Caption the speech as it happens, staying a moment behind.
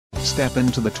Step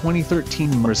into the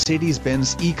 2013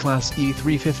 Mercedes-Benz E-Class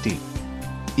E350.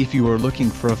 If you are looking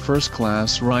for a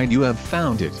first-class ride, you have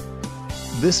found it.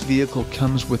 This vehicle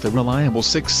comes with a reliable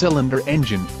 6-cylinder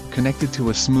engine, connected to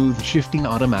a smooth shifting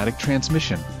automatic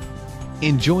transmission.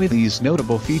 Enjoy these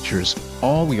notable features: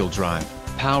 all-wheel drive,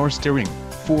 power steering,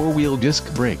 4-wheel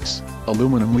disc brakes,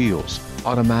 aluminum wheels,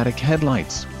 automatic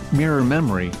headlights, mirror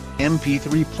memory,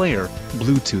 MP3 player,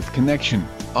 Bluetooth connection,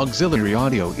 auxiliary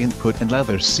audio input and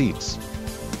leather seats.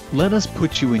 Let us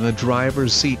put you in the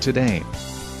driver's seat today.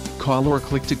 Call or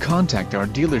click to contact our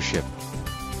dealership.